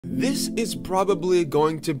This is probably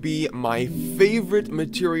going to be my favorite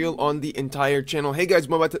material on the entire channel. Hey guys,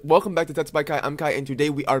 welcome back to TutsByKai. I'm Kai, and today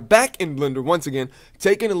we are back in Blender once again,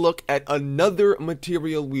 taking a look at another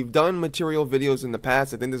material. We've done material videos in the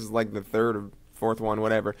past. I think this is like the third or fourth one,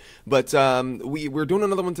 whatever. But we're doing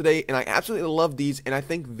another one today, and I absolutely love these, and I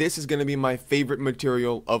think this is going to be my favorite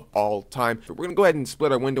material of all time. We're going to go ahead and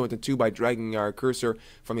split our window into two by dragging our cursor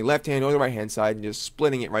from the left hand or the right hand side and just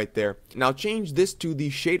splitting it right there. Now change this to the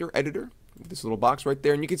shader editor, this little box right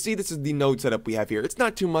there, and you can see this is the node setup we have here. It's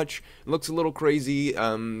not too much. It looks a little crazy,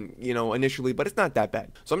 you know, initially, but it's not that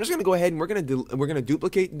bad. So I'm just gonna go ahead and we're gonna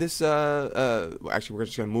duplicate this. Actually, we're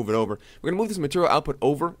just gonna move it over. We're gonna move this material output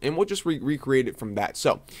over, and we'll just recreate it from that.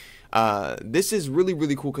 So this is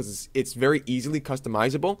really cool because it's very easily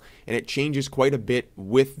customizable, and it changes quite a bit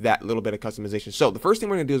with that little bit of customization. So the first thing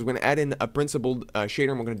we're gonna do is we're gonna add in a principled shader,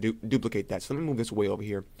 and we're gonna duplicate that. So let me move this way over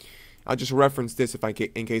here. I'll just reference this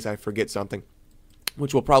in case I forget something,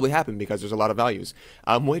 which will probably happen because there's a lot of values.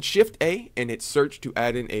 We'll hit Shift A and hit search to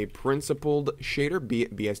add in a principled shader,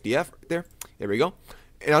 BSDF right there. There we go.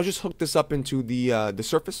 And I'll just hook this up into the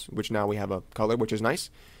surface, which now we have a color, which is nice.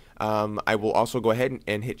 I will also go ahead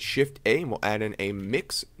and hit Shift A, and we'll add in a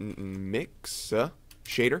mix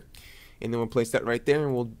shader. And then we'll place that right there,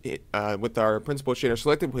 and we'll hit, with our principled shader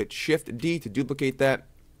selected, we'll hit Shift D to duplicate that,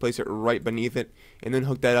 place it right beneath it, and then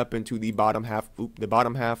hook that up into the bottom half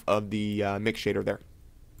of the mix shader there.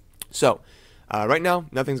 So right now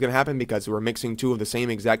nothing's gonna happen because we're mixing two of the same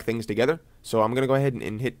exact things together. So I'm gonna go ahead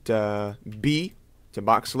and hit B to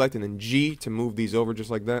box select, and then G to move these over just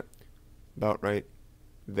like that, about right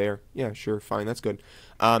there. Yeah, sure, fine, that's good.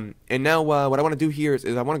 And now what I want to do here is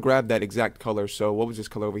I want to grab that exact color. So what was this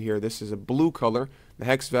color over here? This is a blue color. The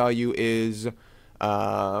hex value is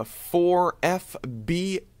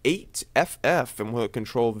 4FB8FF, and we'll hit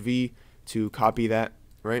Control V to copy that,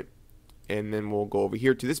 right? And then we'll go over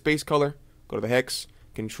here to this base color, go to the hex,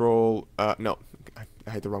 Control, no, I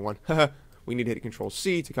hit the wrong one. We need to hit Control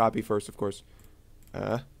C to copy first, of course.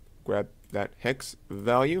 Grab that hex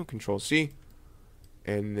value, Control C,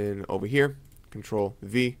 and then over here, Control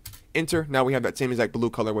V, Enter. Now we have that same exact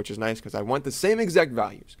blue color, which is nice because I want the same exact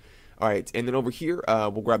values. Alright, and then over here,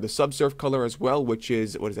 we'll grab the subsurf color as well, which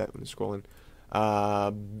is, what is that? I'm scrolling.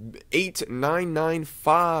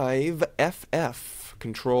 8995FF.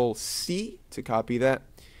 Control C to copy that.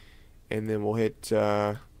 And then we'll hit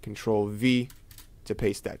Control V to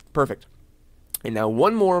paste that. Perfect. And now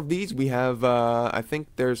one more of these. We have, I think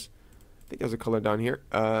there's a color down here.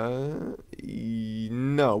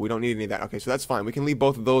 No, we don't need any of that. Okay, so that's fine. We can leave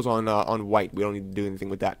both of those on white. We don't need to do anything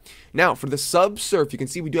with that. Now, for the subsurf, you can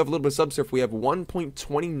see we do have a little bit of subsurf. We have 1.29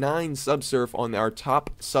 subsurf on our top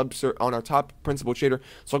principled shader.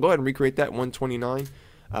 So I'll go ahead and recreate that 129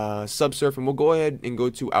 subsurf, and we'll go ahead and go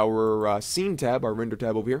to our scene tab, our render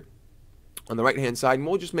tab over here on the right hand side, and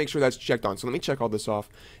we'll just make sure that's checked on. So let me check all this off,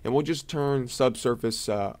 and we'll just turn subsurface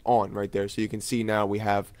on right there, so you can see now we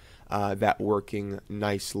have that working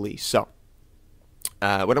nicely. So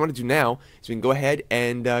what I want to do now is we can go ahead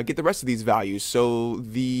and get the rest of these values. So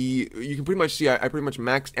you can pretty much see I pretty much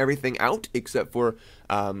maxed everything out except for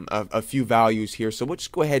a few values here. So we'll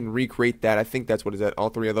just go ahead and recreate that. I think that's what is that, all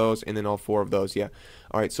three of those, and then all four of those. Yeah.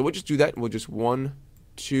 All right. So we'll just do that. We'll just 1,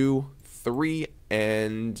 2, 3,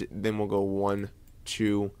 and then we'll go 1,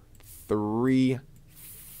 2, 3,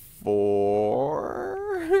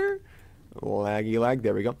 4. Laggy lag,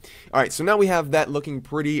 there we go. Alright, so now we have that looking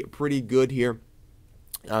pretty good here.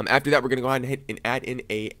 After that, we're going to go ahead and hit and add in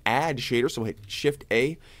a add shader. So we'll hit Shift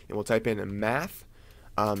A, and we'll type in math,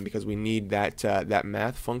 because we need that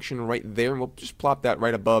math function right there. And we'll just plop that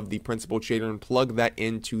right above the principled shader and plug that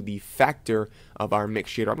into the factor of our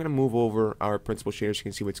mix shader. I'm going to move over our principled shader so you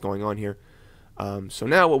can see what's going on here. So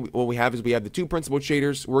now what we have is we have the two principled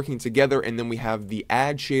shaders working together, and then we have the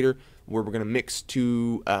add shader where we're going to mix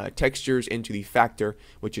two textures into the factor,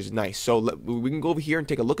 which is nice. So we can go over here and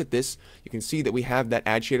take a look at this. You can see that we have that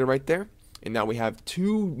add shader right there, and now we have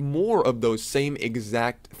two more of those same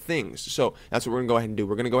exact things. So that's what we're going to go ahead and do.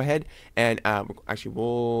 We're going to go ahead and actually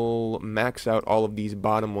we'll max out all of these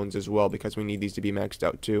bottom ones as well because we need these to be maxed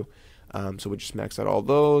out too. So we'll just max out all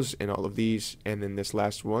those and all of these, and then this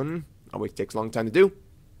last one always takes a long time to do.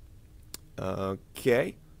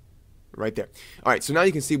 Okay. Right there. Alright, so now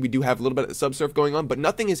you can see we do have a little bit of subsurf going on, but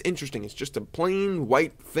nothing is interesting. It's just a plain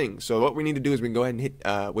white thing. So what we need to do is we can go ahead and hit,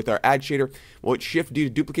 with our add shader, we'll hit Shift D to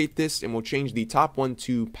duplicate this, and we'll change the top one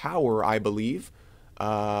to power, I believe.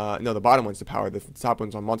 No, the bottom one's to power. The top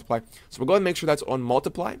one's on multiply. So we'll go ahead and make sure that's on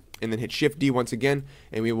multiply, and then hit Shift D once again,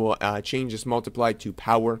 and we will change this multiply to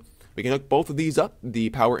power. We can hook both of these up, the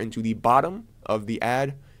power into the bottom of the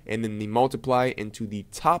add, and then the multiply into the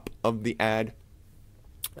top of the add,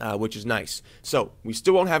 which is nice. So we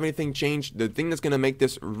still won't have anything changed. The thing that's going to make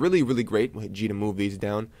this really, really great, we'll hit G to move these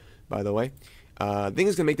down, by the way. The thing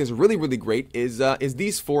that's going to make this really, really great is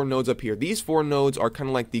these 4 nodes up here. These 4 nodes are kind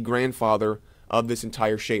of like the grandfather of this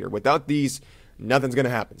entire shader. Without these, nothing's going to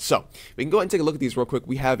happen. So we can go ahead and take a look at these real quick.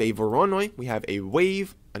 We have a Voronoi, we have a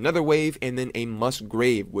wave, another wave, and then a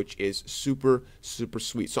Musgrave, which is super, super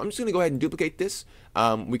sweet. So I'm just going to go ahead and duplicate this.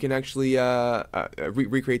 We can actually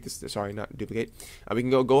recreate this. Sorry, not duplicate. We can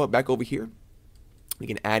go back over here. We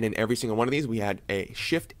can add in every single one of these. We had a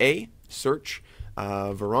Shift A, search,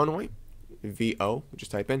 Voronoi, VO, we'll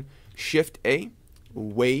just type in Shift A,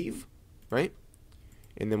 wave, right?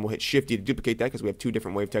 And then we'll hit Shift D to duplicate that because we have 2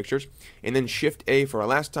 different wave textures. And then Shift A for our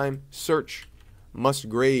last time, search,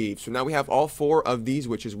 Musgrave. So now we have all 4 of these,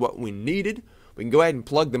 which is what we needed. We can go ahead and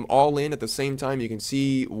plug them all in at the same time. You can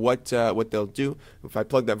see what they'll do. If I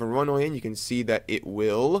plug that Voronoi in, you can see that it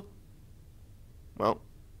will, well,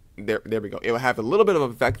 there we go. It will have a little bit of an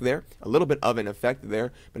effect there,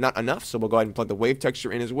 but not enough. So we'll go ahead and plug the wave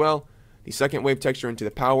texture in as well. The second wave texture into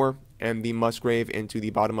the power, and the Musgrave into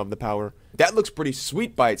the bottom of the power. That looks pretty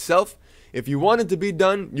sweet by itself. If you wanted to be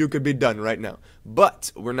done, you could be done right now.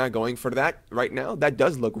 But we're not going for that right now. That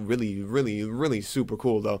does look really, really, really super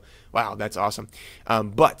cool, though. Wow, that's awesome.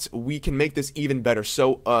 But we can make this even better.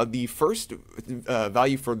 So the first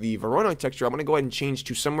value for the Voronoi texture, I'm going to go ahead and change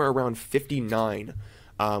to somewhere around 59.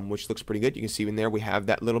 Which looks pretty good. You can see in there we have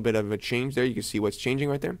that little bit of a change there. You can see what's changing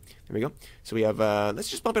right there. There we go. So we have, let's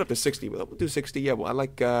just bump it up to 60. We'll do 60. Yeah, well, I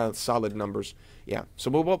like solid numbers. Yeah,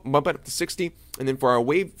 so we'll bump it up to 60. And then for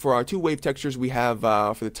our 2 wave textures, we have,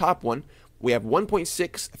 for the top one, we have 1.6,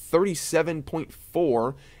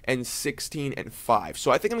 37.4, and 16 and 5.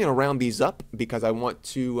 So I think I'm going to round these up because I want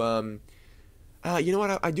to, you know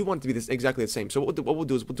what, I do want it to be this exactly the same. So what we'll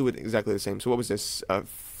do is we'll do it exactly the same. So what was this?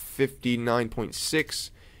 59.6,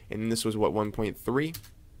 and this was what, 1.3.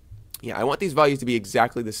 Yeah, I want these values to be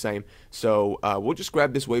exactly the same. So we'll just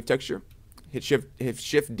grab this wave texture, hit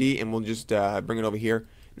Shift D, and we'll just bring it over here, and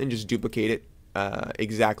then just duplicate it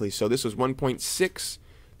exactly. So this was 1.6.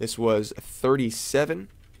 This was 37.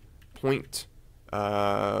 What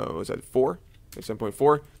was that? 4.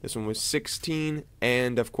 7.4. This one was 16,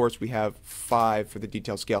 and of course we have 5 for the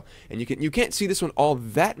detail scale. And you can't see this one all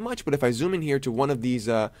that much, but if I zoom in here to one of these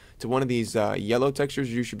yellow textures,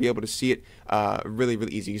 you should be able to see it really,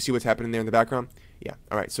 really easy. You see what's happening there in the background? Yeah.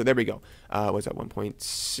 All right. So there we go. What's that?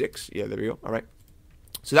 1.6. Yeah. There we go. All right.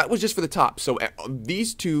 So that was just for the top. So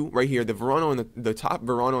these 2 right here, the Voronoi and the top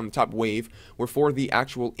Voronoi and the top wave, were for the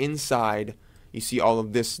actual inside. You see all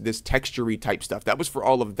of this texture-y type stuff. That was for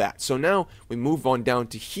all of that. So now we move on down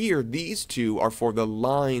to here. These 2 are for the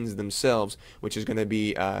lines themselves, which is going to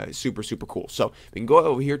be super, super cool. So we can go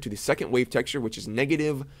over here to the second wave texture, which is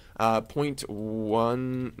negative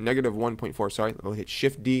 1.4. Sorry, I'll hit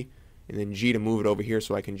Shift D and then G to move it over here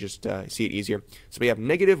so I can just see it easier. So we have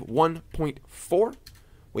negative 1.4.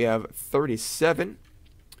 We have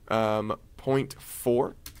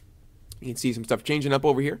 37.4. You can see some stuff changing up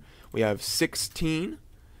over here. We have 16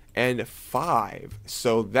 and 5.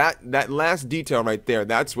 So that last detail right there,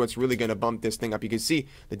 that's what's really going to bump this thing up. You can see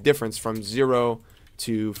the difference from 0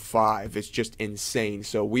 to 5. It's just insane.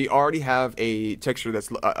 So we already have a texture that's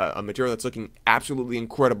a material that's looking absolutely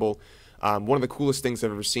incredible. One of the coolest things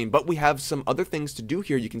I've ever seen. But we have some other things to do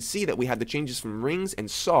here. You can see that we have the changes from rings and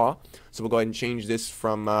saw. So we'll go ahead and change this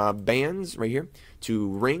from bands right here to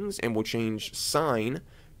rings, and we'll change sign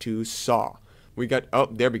to saw. We got, oh,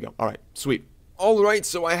 there we go. All right, sweet. Alright,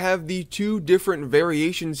 so I have the 2 different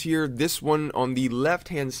variations here. This one on the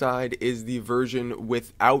left-hand side is the version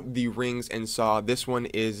without the rings and saw. This one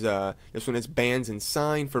is bands and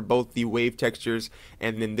sign for both the wave textures,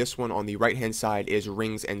 and then this one on the right-hand side is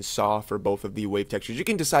rings and saw for both of the wave textures. You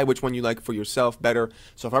can decide which one you like for yourself better.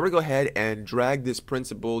 So if I were to go ahead and drag this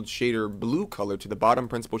principled shader blue color to the bottom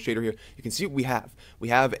principled shader here, you can see what we have. We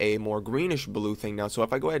have a more greenish blue thing now. So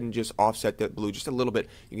if I go ahead and just offset that blue just a little bit,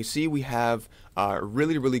 you can see we have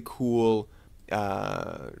really, really cool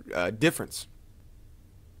difference,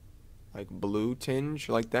 like blue tinge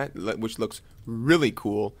like that, which looks really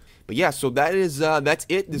cool. But yeah, so that is that's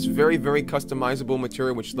it. This very, very customizable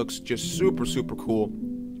material, which looks just super, super cool.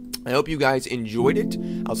 I hope you guys enjoyed it.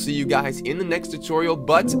 I'll see you guys in the next tutorial,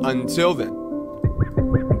 but until then,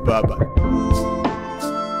 bye bye.